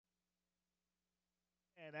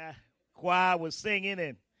And choir was singing,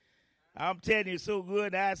 and I'm telling you, so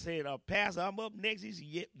good. I said, Pastor, I'm up next. He said,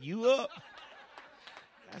 yep, you up?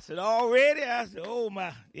 I said, already? I said, oh,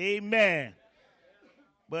 my, amen.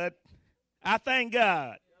 But I thank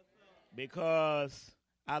God because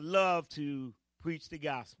I love to preach the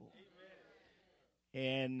gospel.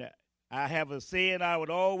 And I have a saying I would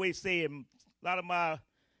always say, and a lot of my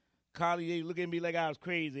colleagues, they look at me like I was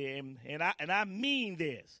crazy, and I mean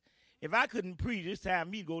this. If I couldn't preach, it's time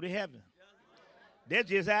for me to go to heaven. That's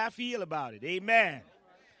just how I feel about it. Amen.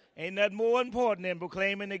 Ain't nothing more important than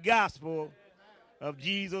proclaiming the gospel of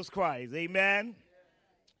Jesus Christ. Amen.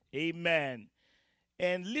 Amen.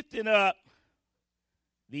 And lifting up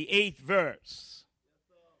the 8th verse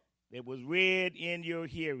that was read in your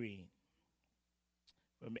hearing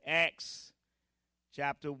from Acts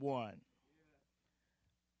chapter 1.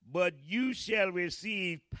 But you shall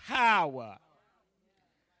receive power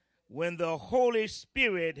when the Holy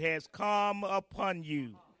Spirit has come upon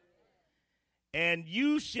you, and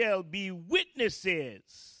you shall be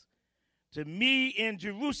witnesses to me in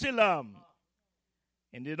Jerusalem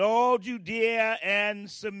and in all Judea and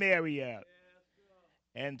Samaria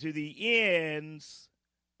and to the ends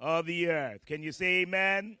of the earth. Can you say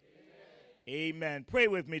amen? Amen. Pray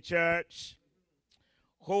with me, church.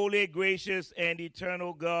 Holy, gracious, and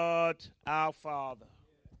eternal God, our Father.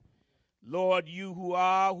 Lord, you who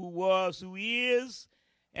are, who was, who is,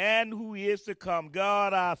 and who is to come.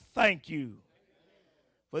 God, I thank you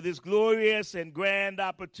for this glorious and grand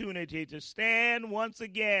opportunity to stand once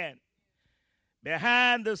again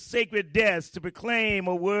behind the sacred desk to proclaim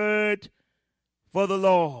a word for the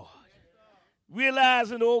Lord.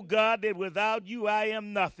 Realizing, oh God, that without you I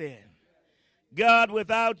am nothing. God,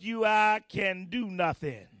 without you I can do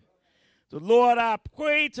nothing. So, Lord, I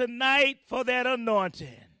pray tonight for that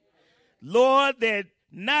anointing. Lord, that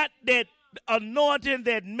not that anointing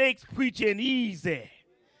that makes preaching easy,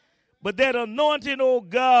 but that anointing, oh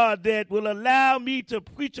God, that will allow me to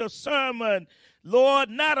preach a sermon,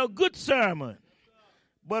 Lord, not a good sermon,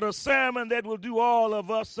 but a sermon that will do all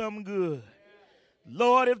of us some good.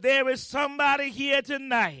 Lord, if there is somebody here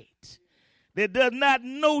tonight that does not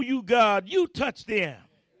know you, God, you touch them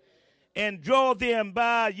and draw them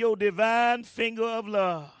by your divine finger of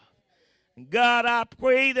love. God, I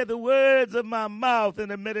pray that the words of my mouth and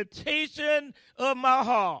the meditation of my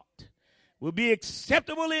heart will be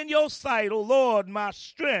acceptable in your sight, O Lord, my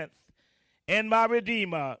strength and my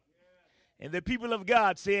Redeemer. And the people of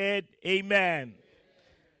God said, amen.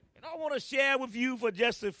 And I want to share with you for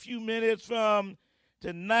just a few minutes from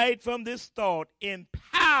tonight from this thought,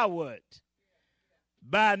 empowered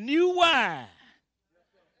by new wine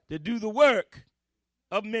to do the work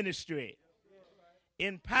of ministry.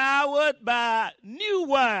 Empowered by new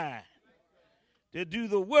wine to do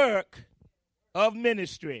the work of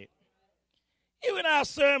ministry. Here in our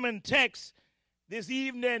sermon text this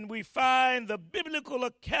evening, we find the biblical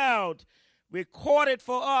account recorded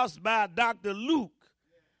for us by Dr. Luke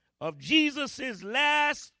of Jesus'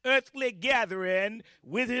 last earthly gathering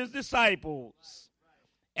with his disciples.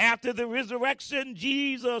 After the resurrection,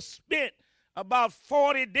 Jesus spent about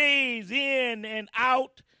 40 days in and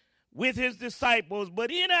out with his disciples.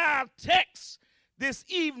 But in our text this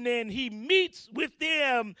evening, he meets with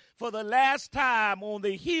them for the last time on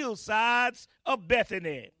the hillsides of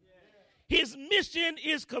Bethany. His mission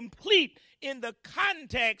is complete in the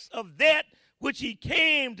context of that which he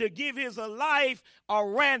came to give his life a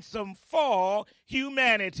ransom for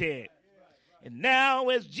humanity. And now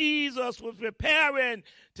as Jesus was preparing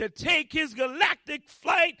to take his galactic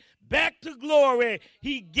flight back to glory,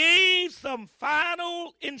 he gave some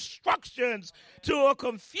final instructions to a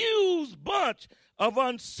confused bunch of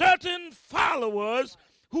uncertain followers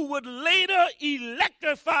who would later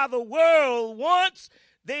electrify the world once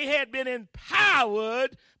they had been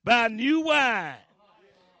empowered by new wine.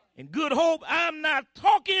 In Good Hope, I'm not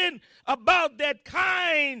talking about that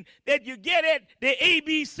kind that you get at the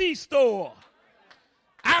ABC store.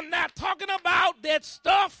 I'm not talking about that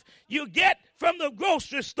stuff you get from the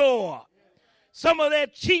grocery store. Some of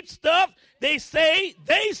that cheap stuff, they say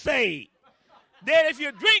that if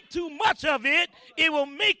you drink too much of it, it will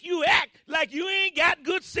make you act like you ain't got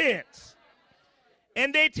good sense.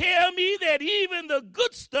 And they tell me that even the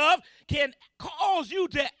good stuff can cause you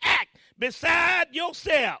to act beside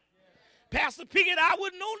yourself. Pastor Pickett, I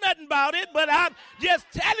wouldn't know nothing about it, but I'm just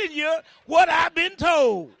telling you what I've been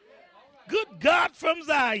told. Good God from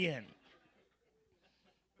Zion.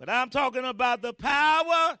 But I'm talking about the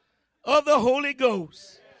power of the Holy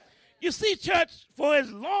Ghost. You see, church, for as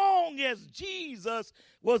long as Jesus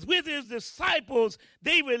was with his disciples,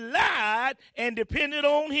 they relied and depended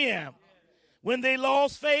on him. When they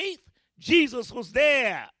lost faith, Jesus was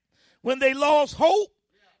there. When they lost hope,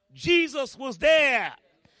 Jesus was there.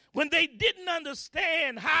 When they didn't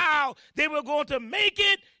understand how they were going to make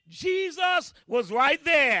it, Jesus was right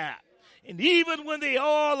there. And even when they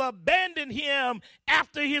all abandoned him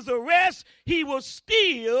after his arrest, he was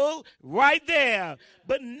still right there.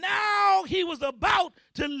 But now he was about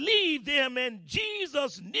to leave them, and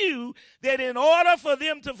Jesus knew that in order for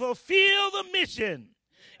them to fulfill the mission,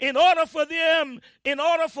 in order for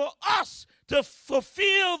us to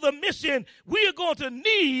fulfill the mission, we are going to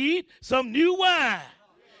need some new wine.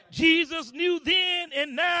 Jesus knew then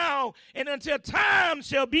and now and until time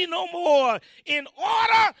shall be no more. In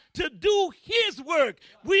order to do his work,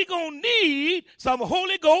 we're going to need some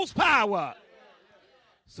Holy Ghost power.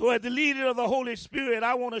 So as the leader of the Holy Spirit,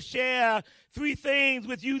 I want to share 3 things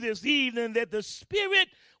with you this evening that the Spirit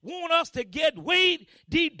want us to get way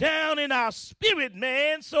deep down in our spirit,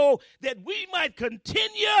 man, so that we might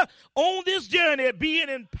continue on this journey being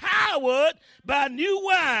empowered by new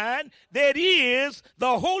wine that is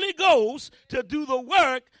the Holy Ghost to do the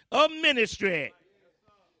work of ministry.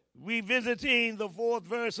 Revisiting the 4th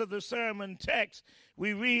verse of the sermon text,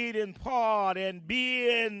 we read in part, and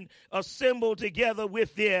being assembled together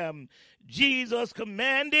with them, Jesus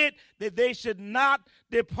commanded that they should not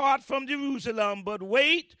depart from Jerusalem, but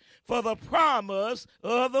wait for the promise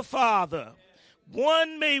of the Father.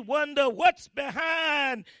 One may wonder what's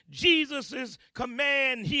behind Jesus'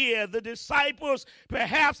 command here. The disciples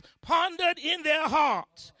perhaps pondered in their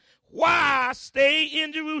hearts, why stay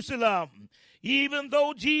in Jerusalem? Even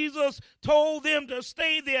though Jesus told them to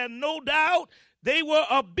stay there, no doubt they were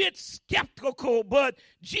a bit skeptical, but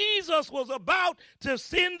Jesus was about to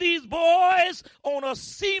send these boys on a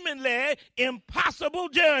seemingly impossible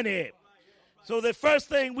journey. So the first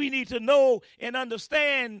thing we need to know and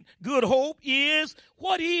understand, Good Hope, is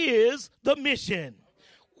what is the mission?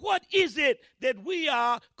 What is it that we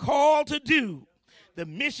are called to do? The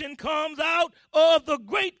mission comes out of the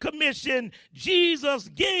Great Commission Jesus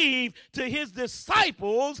gave to his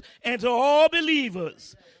disciples and to all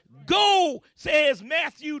believers. Go, says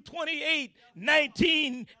Matthew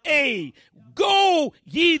 28:19a. Go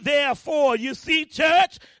ye therefore. You see,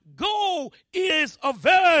 church, go is a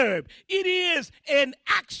verb. It is an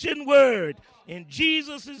action word. In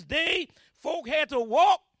Jesus' day, folk had to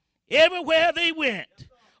walk everywhere they went,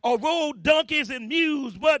 or rode donkeys and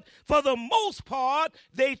mules, but for the most part,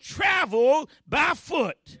 they traveled by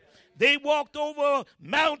foot. They walked over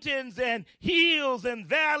mountains and hills and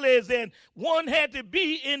valleys, and one had to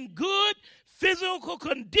be in good physical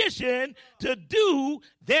condition to do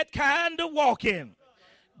that kind of walking.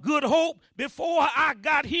 Good Hope, before I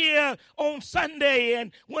got here on Sunday,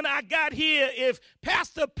 and when I got here, if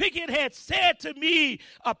Pastor Pickett had said to me,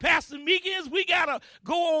 Pastor Meekins, we got to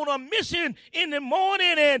go on a mission in the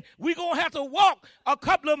morning and we're going to have to walk a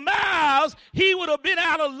couple of miles, he would have been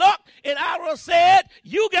out of luck, and I would have said,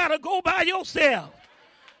 you got to go by yourself.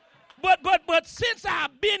 But since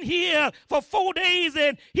I've been here for 4 days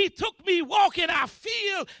and he took me walking, I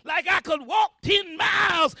feel like I could walk 10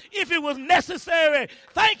 miles if it was necessary.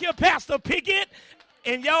 Thank you, Pastor Pickett.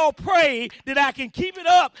 And y'all pray that I can keep it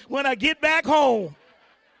up when I get back home.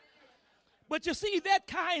 But you see, that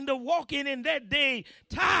kind of walking in that day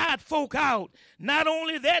tired folk out. Not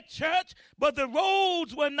only that, church, but the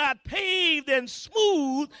roads were not paved and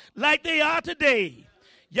smooth like they are today.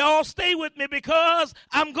 Y'all stay with me because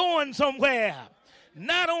I'm going somewhere.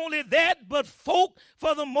 Not only that, but folk,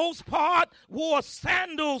 for the most part, wore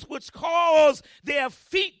sandals which caused their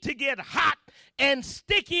feet to get hot and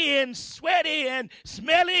sticky and sweaty and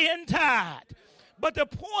smelly and tired. But the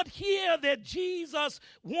point here that Jesus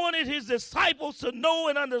wanted his disciples to know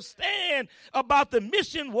and understand about the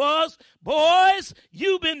mission was, boys,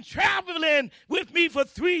 you've been traveling with me for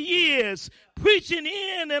 3 years, preaching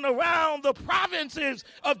in and around the provinces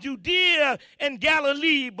of Judea and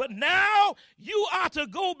Galilee. But now you are to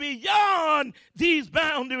go beyond these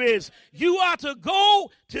boundaries. You are to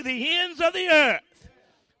go to the ends of the earth.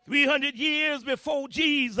 300 years before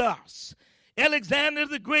Jesus, Alexander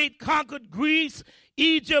the Great conquered Greece,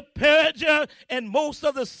 Egypt, Persia, and most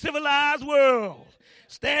of the civilized world.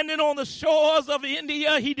 Standing on the shores of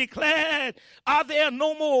India, he declared, are there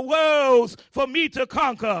no more worlds for me to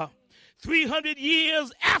conquer? 300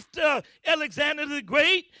 years after Alexander the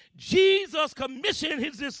Great, Jesus commissioned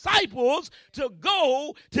his disciples to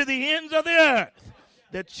go to the ends of the earth.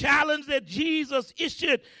 The challenge that Jesus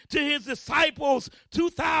issued to his disciples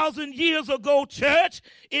 2,000 years ago, church,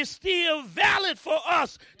 is still valid for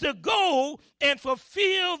us to go and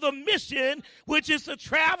fulfill the mission, which is to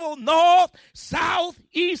travel north, south,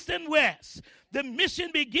 east, and west. The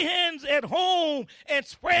mission begins at home and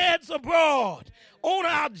spreads abroad, on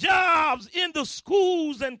our jobs, in the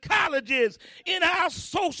schools and colleges, in our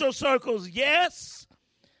social circles. Yes,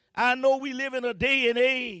 I know we live in a day and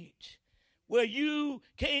age where you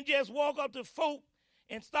can't just walk up to folk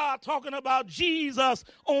and start talking about Jesus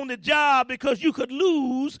on the job because you could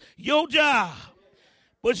lose your job.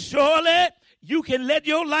 But surely you can let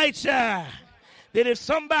your light shine. That if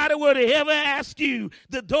somebody were to ever ask you,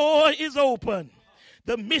 the door is open.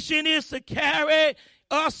 The mission is to carry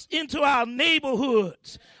us into our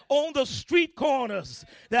neighborhoods, on the street corners,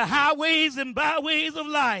 the highways and byways of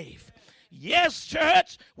life. Yes,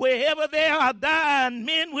 church, wherever there are dying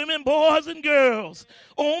men, women, boys, and girls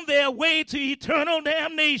on their way to eternal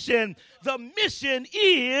damnation, the mission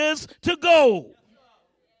is to go.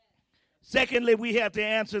 Secondly, we have to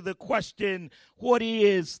answer the question, what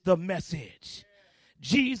is the message?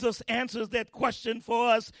 Jesus answers that question for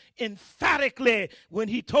us emphatically when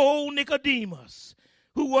he told Nicodemus,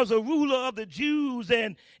 who was a ruler of the Jews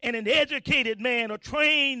and an educated man, a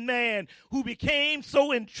trained man, who became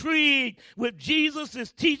so intrigued with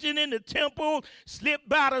Jesus' teaching in the temple, slipped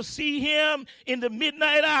by to see him in the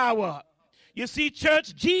midnight hour. You see,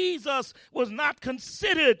 church, Jesus was not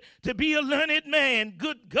considered to be a learned man,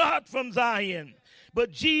 good God from Zion.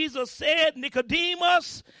 But Jesus said,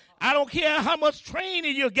 Nicodemus, I don't care how much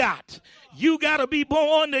training you got to be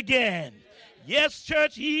born again. Yes,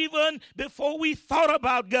 church, even before we thought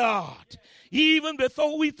about God, even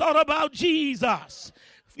before we thought about Jesus,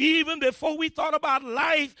 even before we thought about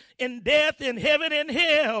life and death and heaven and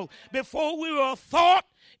hell, before we were thought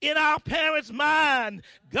in our parents' mind,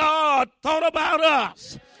 God thought about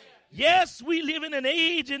us. Yes, we live in an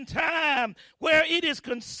age and time where it is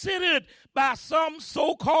considered by some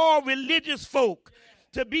so-called religious folk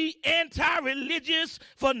to be anti-religious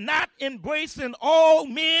for not embracing all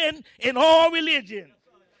men in all religions.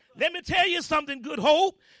 Let me tell you something, Good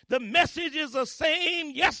Hope. The message is the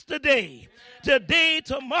same yesterday, today,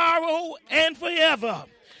 tomorrow, and forever.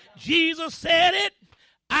 Jesus said it.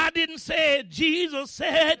 I didn't say it. Jesus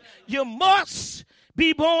said, you must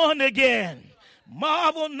be born again.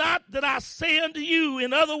 Marvel not that I say unto you.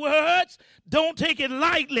 In other words, don't take it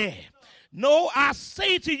lightly. No, I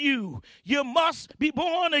say to you, you must be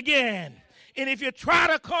born again. And if you try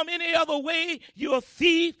to come any other way, you're a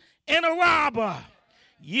thief and a robber.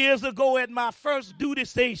 Years ago at my first duty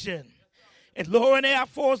station at Loren Air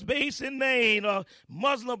Force Base in Maine, a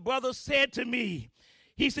Muslim brother said to me,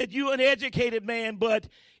 he said, you're an educated man, but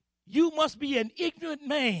you must be an ignorant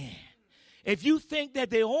man if you think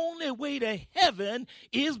that the only way to heaven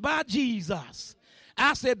is by Jesus.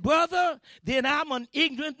 I said, brother, then I'm an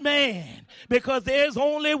ignorant man because there's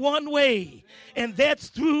only one way, and that's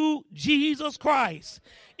through Jesus Christ.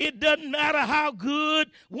 It doesn't matter how good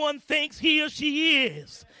one thinks he or she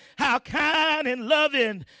is, how kind and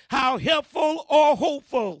loving, how helpful or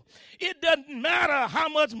hopeful. It doesn't matter how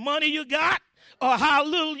much money you got or how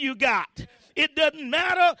little you got. It doesn't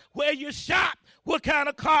matter where you shop, what kind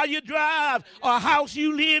of car you drive, or house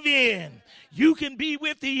you live in. You can be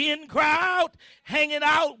with the in crowd, hanging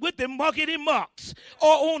out with the muckety mucks,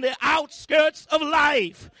 or on the outskirts of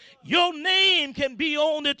life. Your name can be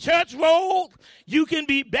on the church roll. You can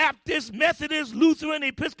be Baptist, Methodist, Lutheran,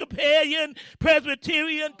 Episcopalian,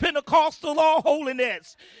 Presbyterian, Pentecostal, or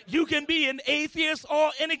holiness. You can be an atheist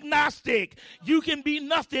or an agnostic. You can be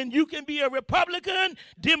nothing. You can be a Republican,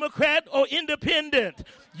 Democrat, or independent.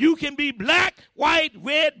 You can be black, white,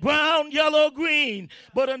 red, brown, yellow, green.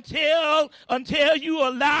 But until you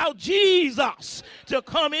allow Jesus to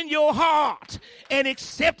come in your heart and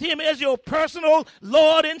accept him as your personal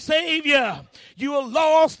Lord and Savior, you are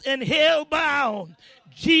lost and hell-bound.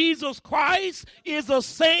 Jesus Christ is the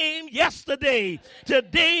same yesterday,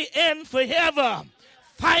 today, and forever.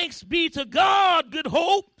 Thanks be to God, Good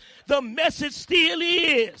Hope. The message still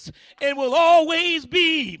is and will always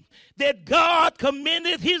be that God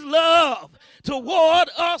commendeth his love toward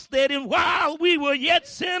us, that while we were yet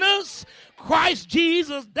sinners, Christ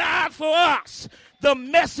Jesus died for us. The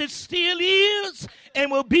message still is and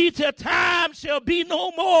will be till time shall be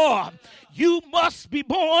no more. You must be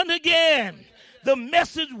born again. The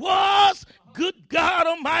message was, good God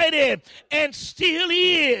Almighty, and still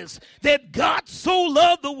is, that God so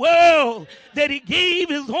loved the world that he gave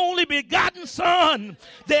his only begotten Son,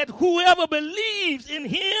 that whoever believes in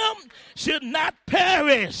him should not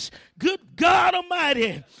perish. Good God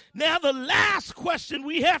Almighty. Now the last question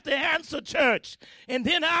we have to answer, church, and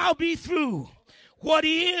then I'll be through. What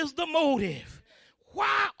is the motive?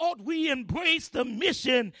 Why ought we embrace the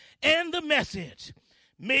mission and the message?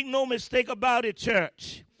 Make no mistake about it,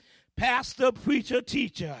 church. Pastor, preacher,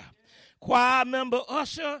 teacher, choir member,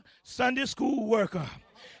 usher, Sunday school worker,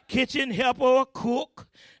 kitchen helper, cook,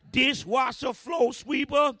 dishwasher, floor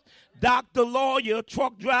sweeper, doctor, lawyer,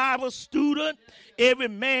 truck driver, student, every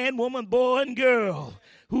man, woman, boy, and girl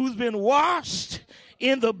who's been washed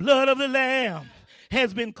in the blood of the Lamb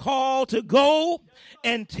has been called to go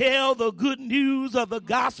and tell the good news of the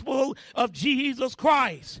gospel of Jesus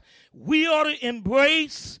Christ. We ought to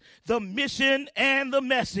embrace the mission and the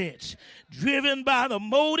message, driven by the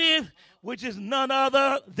motive, which is none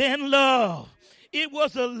other than love. It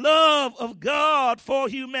was the love of God for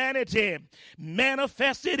humanity,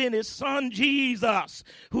 manifested in his son Jesus,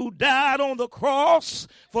 who died on the cross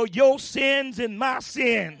for your sins and my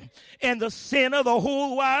sin, and the sin of the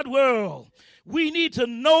whole wide world. We need to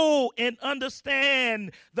know and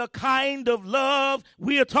understand the kind of love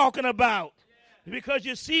we are talking about. Because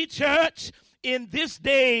you see, church, in this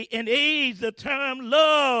day and age, the term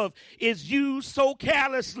love is used so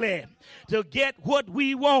carelessly to get what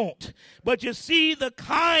we want. But you see, the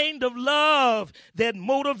kind of love that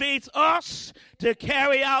motivates us to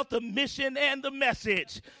carry out the mission and the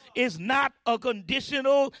message is not a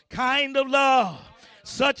conditional kind of love,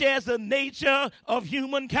 such as the nature of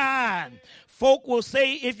humankind. Folk will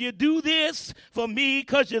say, if you do this for me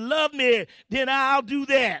because you love me, then I'll do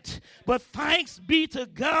that. But thanks be to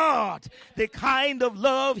God, the kind of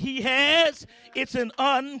love he has, it's an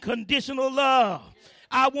unconditional love.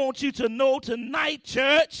 I want you to know tonight,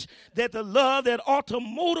 church, that the love that ought to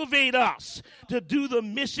motivate us to do the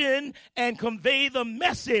mission and convey the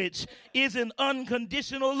message is an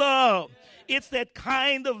unconditional love. It's that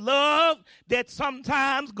kind of love that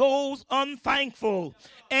sometimes goes unthankful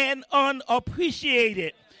and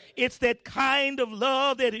unappreciated. It's that kind of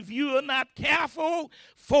love that if you are not careful,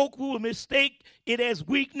 folk will mistake it as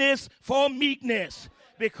weakness for meekness,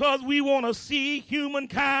 because we want to see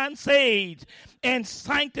humankind saved and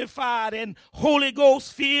sanctified and Holy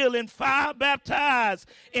Ghost filled and fire baptized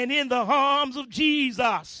and in the arms of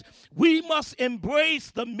Jesus. We must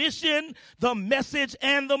embrace the mission, the message,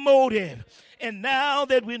 and the motive. And now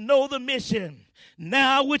that we know the mission,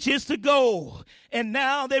 now which is to go, and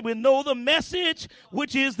now that we know the message,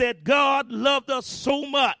 which is that God loved us so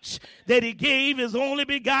much that he gave his only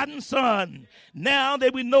begotten son, now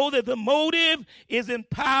that we know that the motive is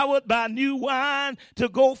empowered by new wine to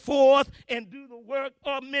go forth and do the work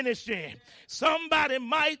of ministry. Somebody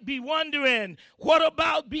might be wondering, what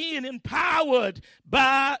about being empowered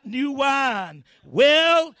by new wine?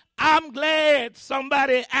 Well, I'm glad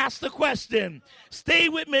somebody asked the question. Stay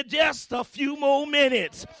with me just a few more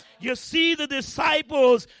minutes. You see, the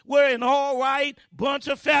disciples were an all right bunch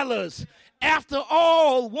of fellas. After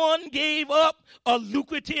all, one gave up a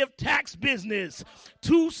lucrative tax business.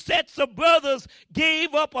 Two sets of brothers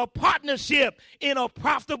gave up a partnership in a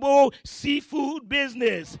profitable seafood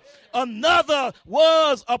business. Another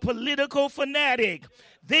was a political fanatic.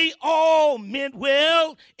 They all meant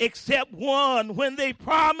well except one when they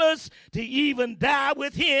promised to even die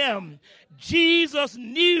with him. Jesus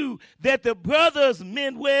knew that the brothers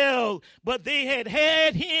meant well, but they had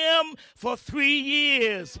had him for 3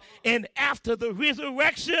 years. And after the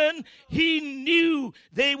resurrection, he knew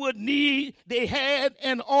they had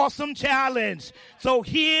an awesome challenge. So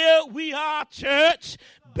here we are, church,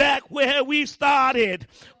 back where we started,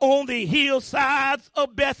 on the hillsides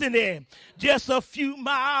of Bethany, just a few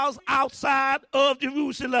miles outside of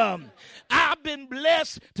Jerusalem. I've been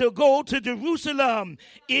blessed to go to Jerusalem.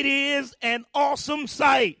 It is an awesome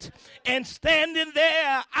sight. And standing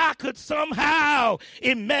there, I could somehow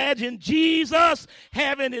imagine Jesus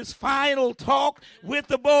having his final talk with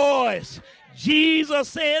the boys. Jesus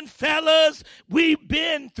saying, fellas, we've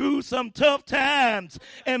been through some tough times,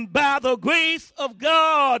 and by the grace of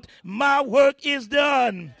God, my work is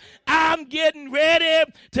done. I'm getting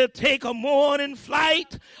ready to take a morning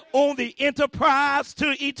flight on the Enterprise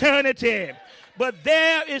to eternity. But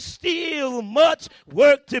there is still much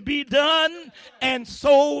work to be done and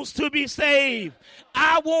souls to be saved.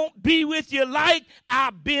 I won't be with you like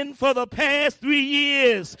I've been for the past 3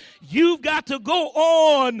 years. You've got to go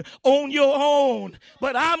on your own.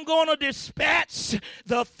 But I'm going to dispatch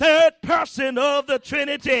the third person of the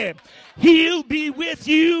Trinity. He'll be with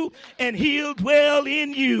you and he'll dwell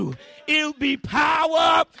in you. It'll be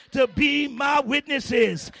power to be my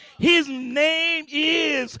witnesses. His name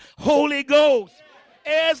is Holy Ghost.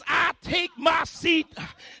 As I take my seat,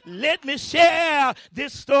 let me share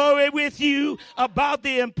this story with you about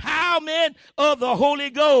the empowerment of the Holy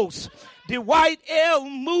Ghost. Dwight L.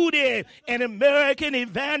 Moody, an American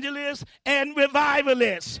evangelist and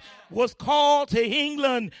revivalist, was called to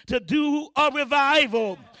England to do a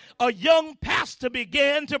revival. a young pastor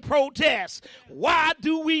began to protest. Why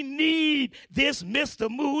do we need this Mr.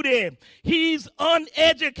 Moody? He's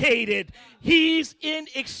uneducated. He's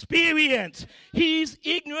inexperienced. He's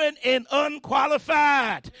ignorant and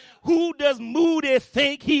unqualified. Who does Moody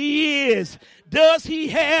think he is? Does he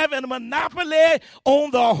have a monopoly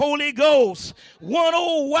on the Holy Ghost? One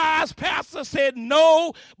old wise pastor said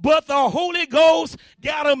no, but the Holy Ghost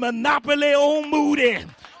got a monopoly on Moody.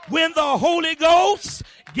 When the Holy Ghost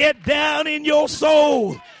get down in your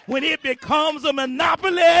soul, when it becomes a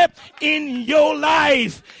monopoly in your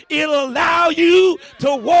life, it'll allow you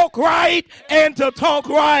to walk right and to talk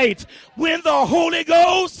right. When the Holy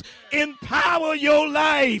Ghost empower your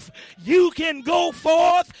life, you can go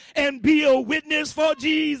forth and be a witness for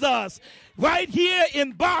Jesus. Right here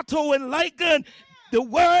in Bartow and Lincoln, the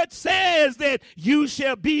word says that you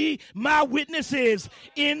shall be my witnesses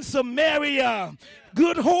in Samaria.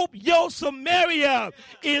 Good Hope, your Samaria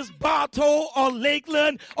is Bartow or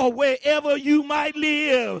Lakeland or wherever you might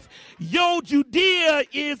live. Your Judea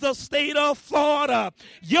is the state of Florida.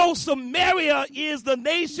 Your Samaria is the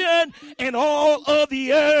nation and all of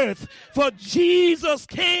the earth. For Jesus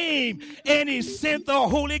came and he sent the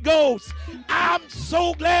Holy Ghost. I'm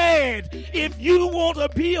so glad. If you want to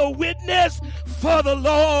be a witness for the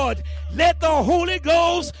Lord, let the Holy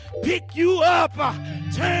Ghost pick you up,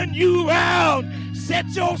 turn you around, set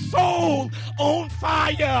your soul on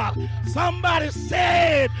fire. Somebody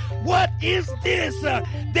said, what is this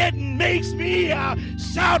that makes me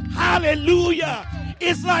shout hallelujah?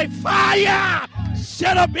 It's like fire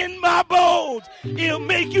shut up in my bones. It'll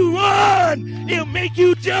make you run. It'll make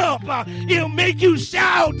you jump. It'll make you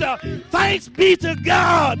shout. Thanks be to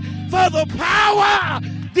God for the power.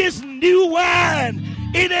 This new wine,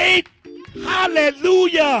 it ain't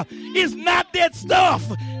hallelujah. It's not that stuff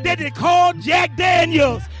that they call Jack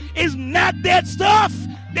Daniels. It's not that stuff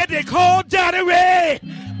that they call Johnny Red.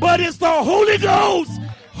 But it's the Holy Ghost.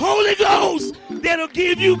 Holy Ghost that'll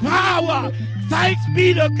give you power. Thanks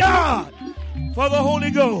be to God for the Holy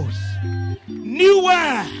Ghost. New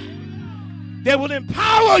wine that will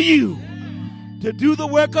empower you to do the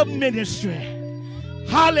work of ministry.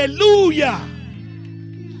 Hallelujah.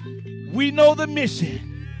 We know the mission.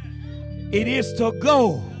 It is to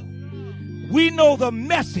go. We know the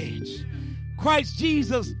message. Christ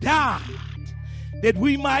Jesus died that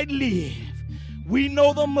we might live. We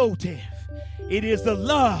know the motive. It is the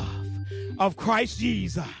love of Christ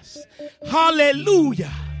Jesus.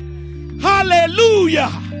 Hallelujah. Hallelujah.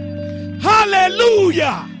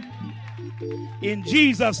 Hallelujah. In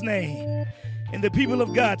Jesus' name. And the people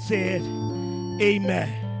of God said,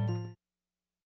 amen.